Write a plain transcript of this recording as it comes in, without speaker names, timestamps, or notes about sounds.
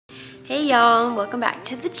Hey y'all, welcome back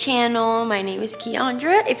to the channel. My name is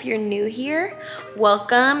Keandra. If you're new here,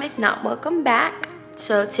 welcome. If not, welcome back.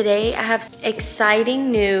 So today I have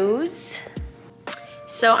exciting news.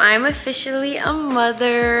 So I'm officially a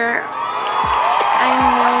mother. I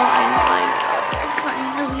know,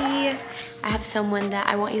 finally. I have someone that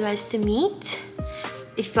I want you guys to meet.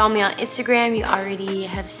 If you follow me on Instagram, you already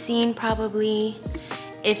have seen probably.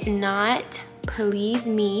 If not, please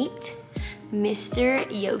meet Mr.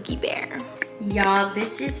 Yogi Bear. Y'all,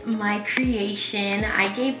 this is my creation.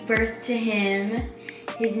 I gave birth to him.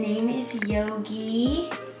 His name is Yogi.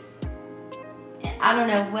 I don't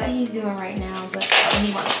know what he's doing right now, but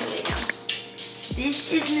he wants to lay down.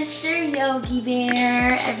 This is Mr. Yogi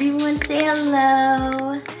Bear. Everyone say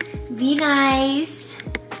hello. Be nice.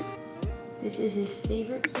 This is his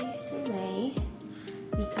favorite place to lay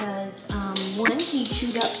because one, he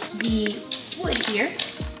chewed up the wood here.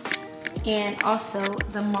 And also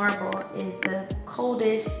the marble is the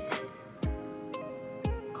coldest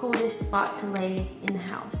spot to lay in the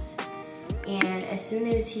house. And as soon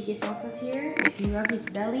as he gets off of here, if you rub his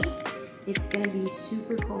belly, it's gonna be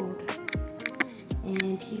super cold.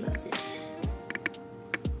 And he loves it.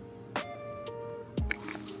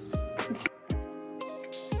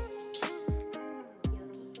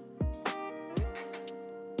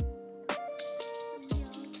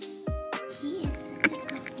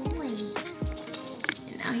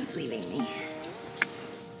 He's leaving me.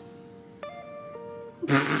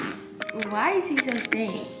 Why is he so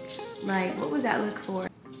staying? Like, what was that look for?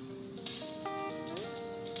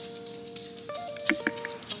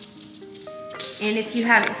 And if you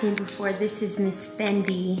haven't seen before, this is Miss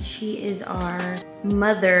Fendi. She is our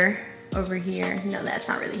mother over here. No, that's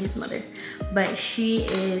not really his mother, but she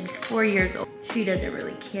is 4 years old. She doesn't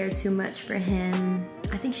really care too much for him.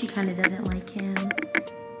 I think she kind of doesn't like him,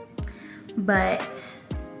 but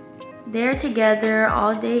they're together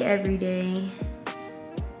all day, every day.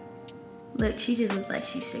 Look, she just looks like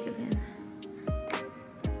she's sick of him.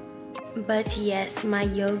 But yes, my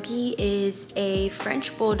Yogi is a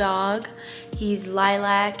French bulldog. He's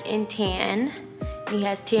lilac and tan. He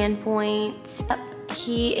has tan points.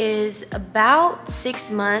 He is about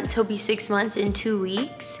 6 months. He'll be 6 months in 2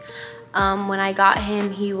 weeks. When I got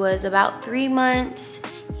him, he was about 3 months.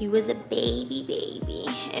 He was a baby.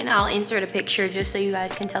 And I'll insert a picture just so you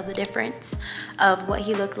guys can tell the difference of what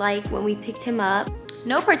he looked like when we picked him up.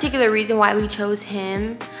 No particular reason why we chose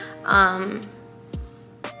him.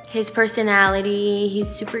 His personality, he's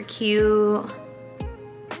super cute.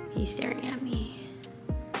 He's staring at me.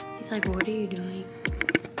 He's like, what are you doing?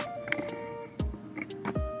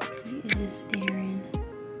 He is just staring.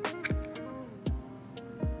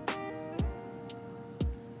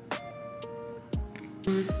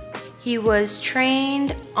 He was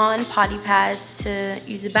trained on potty pads to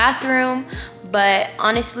use the bathroom, but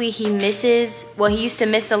honestly he misses, well, he used to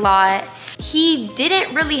miss a lot. He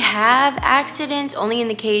didn't really have accidents, only in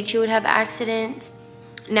the cage he would have accidents.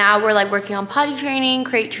 Now we're like working on potty training,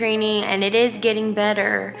 crate training, and it is getting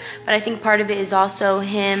better. But I think part of it is also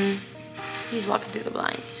him, he's walking through the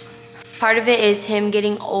blinds. Part of it is him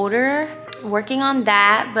getting older, working on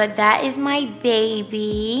that, but that is my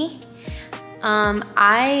baby.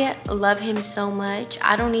 I love him so much.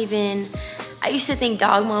 I used to think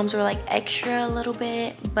dog moms were like extra a little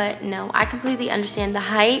bit, but no, I completely understand the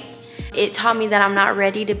hype. It taught me that I'm not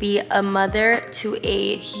ready to be a mother to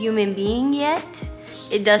a human being yet.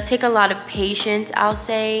 It does take a lot of patience, I'll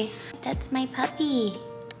say. That's my puppy.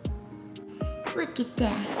 Look at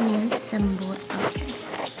that handsome boy. Okay.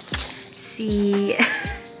 See.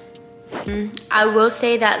 I will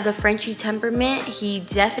say that the Frenchie temperament, he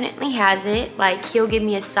definitely has it. Like, he'll give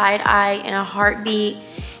me a side eye in a heartbeat.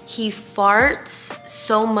 He farts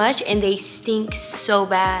so much and they stink so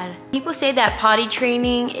bad. People say that potty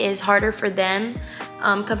training is harder for them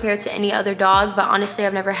compared to any other dog, but honestly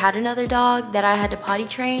I've never had another dog that I had to potty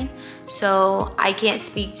train, so I can't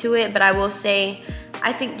speak to it. But I will say,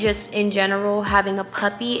 I think just in general, having a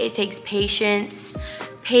puppy, it takes patience.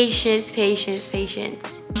 Patience.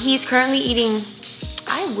 He's currently eating,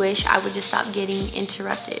 I wish I would just stop getting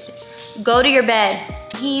interrupted. Go to your bed.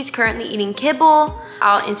 He's currently eating kibble.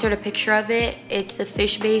 I'll insert a picture of it. It's a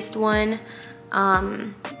fish-based one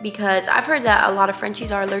because I've heard that a lot of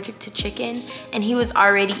Frenchies are allergic to chicken, and he was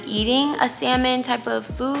already eating a salmon type of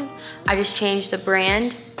food. I just changed the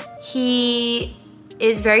brand. He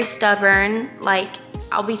is very stubborn. Like,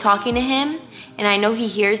 I'll be talking to him and I know he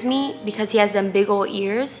hears me because he has them big old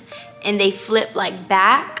ears and they flip like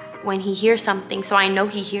back when he hears something, so I know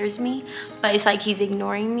he hears me, but it's like he's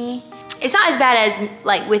ignoring me. It's not as bad as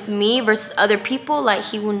like with me versus other people. Like,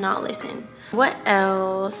 he will not listen. What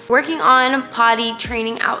else? Working on potty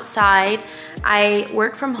training outside. I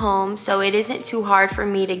work from home, so it isn't too hard for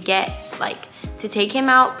me to to take him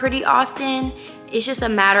out pretty often. It's just a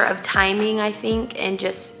matter of timing, I think, and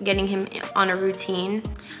just getting him on a routine.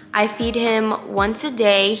 I feed him once a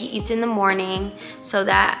day. He eats in the morning, so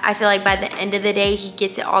that I feel like by the end of the day, he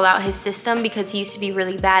gets it all out his system, because he used to be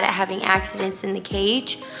really bad at having accidents in the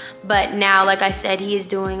cage. But now, like I said, he is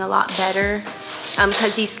doing a lot better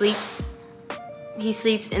because he sleeps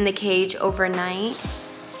in the cage overnight.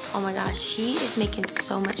 Oh my gosh, he is making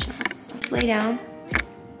so much noise. Let's lay down.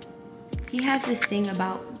 He has this thing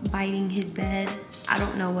about biting his bed. I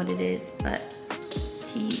don't know what it is, but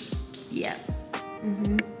yeah.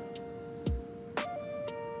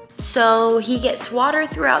 So he gets water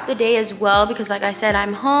throughout the day as well, because like I said,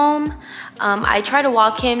 I'm home. I try to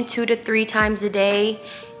walk him 2 to 3 times a day,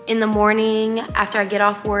 in the morning, after I get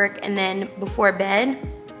off work, and then before bed,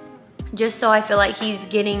 just so I feel like he's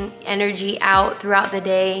getting energy out throughout the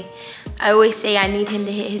day. I always say I need him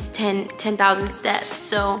to hit his 10,000 steps,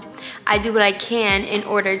 so I do what I can in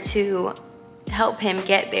order to help him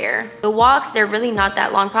get there. The walks, they're really not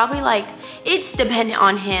that long, probably like, it's dependent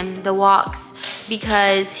on him, the walks,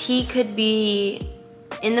 because he could be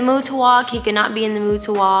in the mood to walk, he could not be in the mood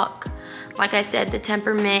to walk. Like I said, the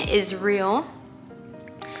temperament is real,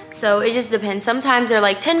 so it just depends. Sometimes they're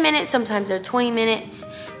like 10 minutes, sometimes they're 20 minutes.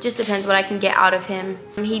 Just depends what I can get out of him.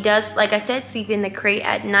 He does, like I said, sleep in the crate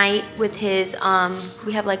at night with his,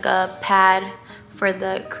 we have like a pad for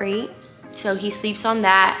the crate, so he sleeps on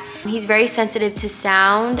that. He's very sensitive to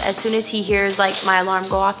sound. As soon as he hears like my alarm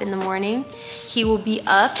go off in the morning, he will be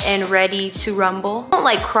up and ready to rumble. He don't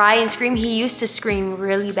like cry and scream. He used to scream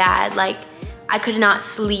really bad, like I could not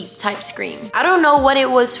sleep type scream. I don't know what it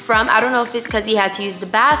was from. I don't know if it's because he had to use the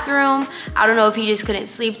bathroom. I don't know if he just couldn't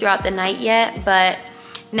sleep throughout the night yet, but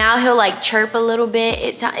now he'll like chirp a little bit.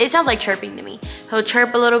 It sounds like chirping to me. He'll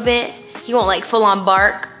chirp a little bit. He won't like full on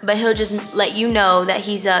bark, but he'll just let you know that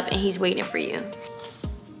he's up and he's waiting for you.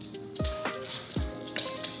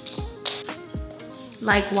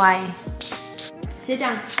 Like, why? Sit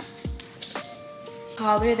down.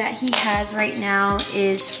 Collar that he has right now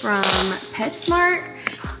is from PetSmart.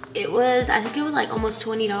 I think it was like almost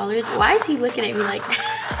 $20. Why is he looking at me like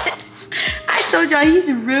that? I told y'all he's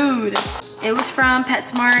rude. It was from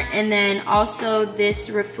PetSmart, and then also this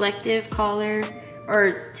reflective collar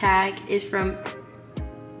or tag is from,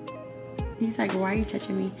 he's like, why are you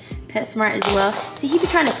touching me? PetSmart as well. See, he be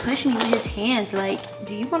trying to push me with his hands, like,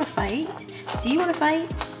 do you want to fight? Do you want to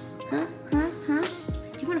fight? Huh?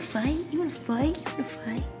 You want to fight? You want to fight? You want to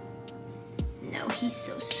fight? No, he's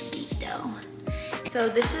so sweet though. So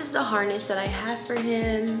this is the harness that I have for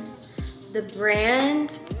him. The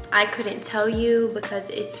brand, I couldn't tell you because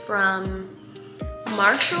it's from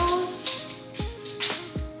Marshall's.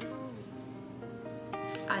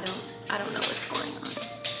 I don't know what's going on.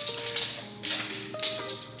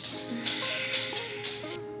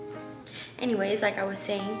 Anyways, like I was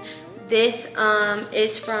saying, this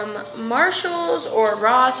is from Marshall's or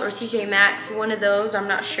Ross or TJ Maxx, one of those, I'm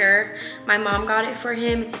not sure. My mom got it for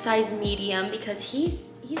him. It's a size medium because he's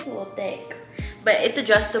a little thick, but it's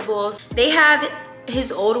adjustable. They have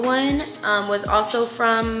his old one was also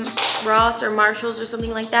from Ross or Marshall's or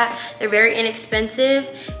something like that. They're very inexpensive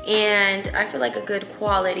and I feel like a good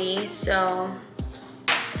quality. So,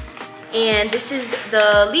 and this is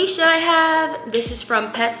the leash that I have. This is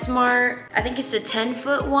from PetSmart. I think it's a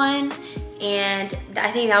 10-foot one, and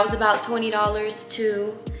I think that was about $20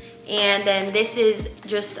 too. And then this is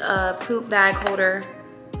just a poop bag holder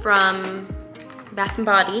from Bath and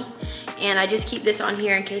Body, and I just keep this on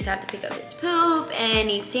here in case I have to pick up his poop and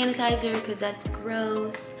need sanitizer because that's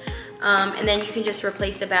gross. And then you can just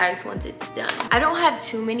replace the bags once it's done. I don't have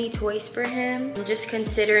too many toys for him, just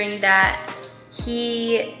considering that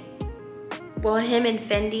him and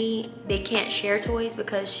Fendi, they can't share toys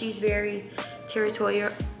because she's very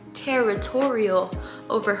territorial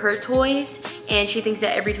over her toys, and she thinks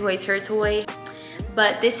that every toy is her toy.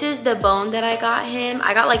 But this is the bone that I got him.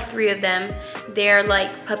 I got like 3 of them. They're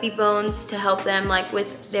like puppy bones to help them like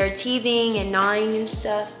with their teething and gnawing and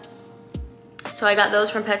stuff. So I got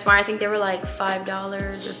those from PetSmart. I think they were like $5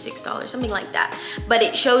 or $6, something like that. But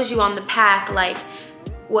it shows you on the pack like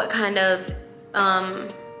what kind of,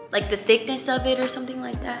 like the thickness of it or something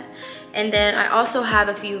like that. And then I also have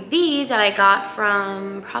a few of these that I got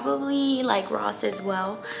from probably like Ross as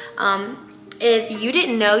well. If you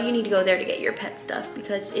didn't know, you need to go there to get your pet stuff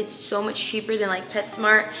because it's so much cheaper than like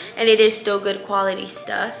PetSmart, and it is still good quality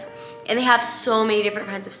stuff. And they have so many different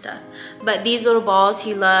kinds of stuff. But these little balls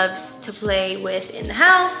he loves to play with in the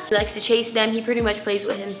house. He likes to chase them. He pretty much plays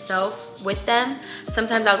with himself with them.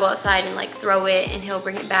 Sometimes I'll go outside and like throw it and he'll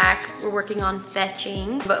bring it back. We're working on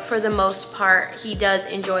fetching. But for the most part, he does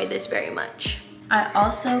enjoy this very much. I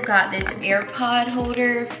also got this AirPod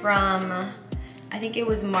holder from, I think it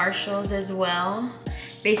was Marshall's as well.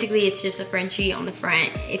 Basically, it's just a Frenchie on the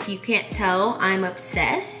front. If you can't tell, I'm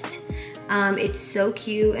obsessed. It's so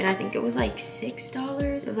cute, and I think it was like $6.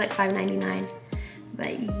 It was like $5.99.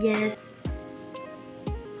 But yes.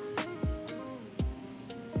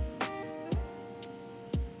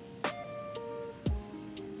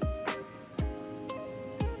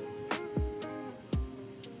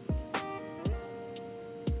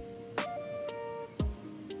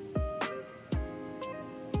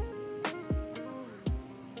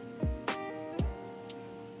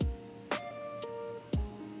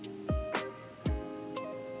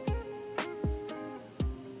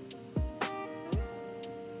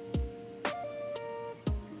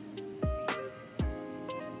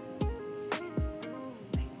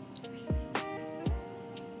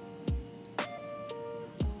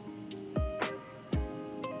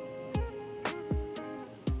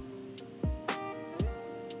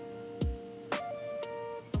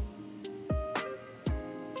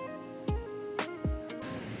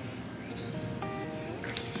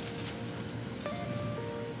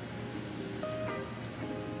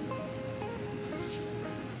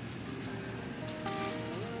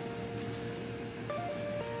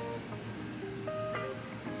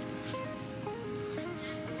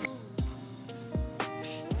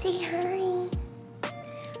 Say hi.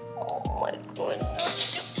 Oh my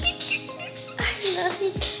goodness. I love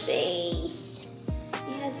his face.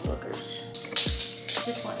 He has boogers.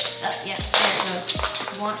 Just one. Yeah, there it goes.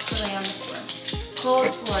 He wants to lay on the floor.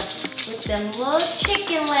 Cold floor. With them little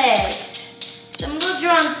chicken legs. Them little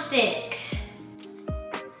drumsticks.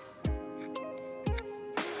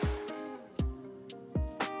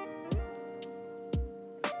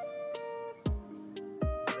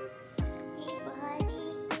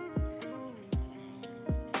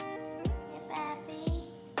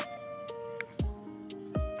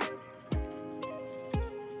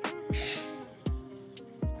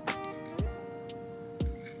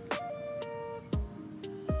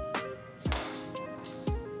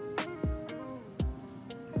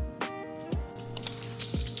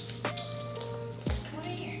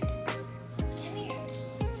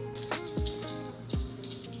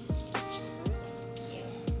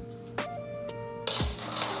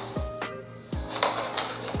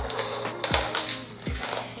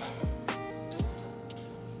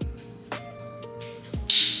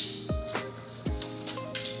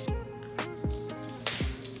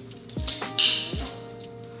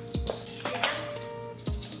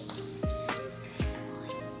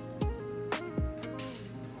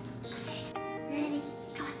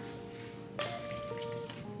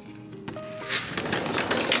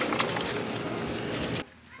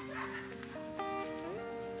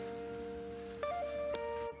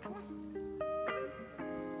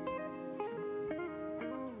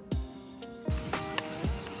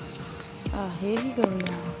 Oh, here you go,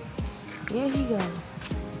 y'all. Here you go.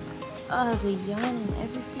 Oh, the yawn and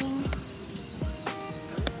everything.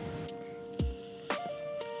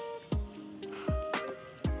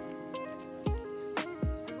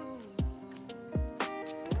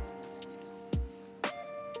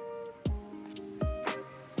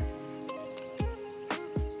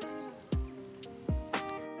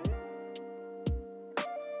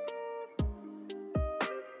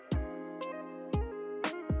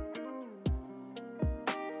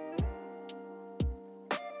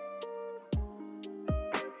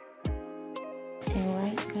 And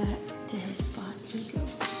right back to his spot he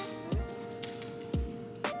goes.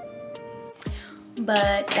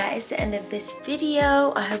 But that is the end of this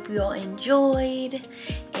video. I hope you all enjoyed,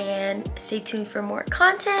 and stay tuned for more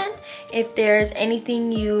content. If there's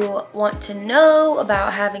anything you want to know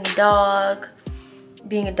about having a dog,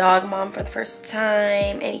 being a dog mom for the first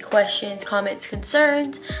time, any questions, comments,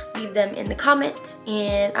 concerns, leave them in the comments,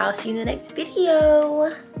 and I'll see you in the next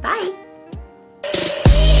video. Bye.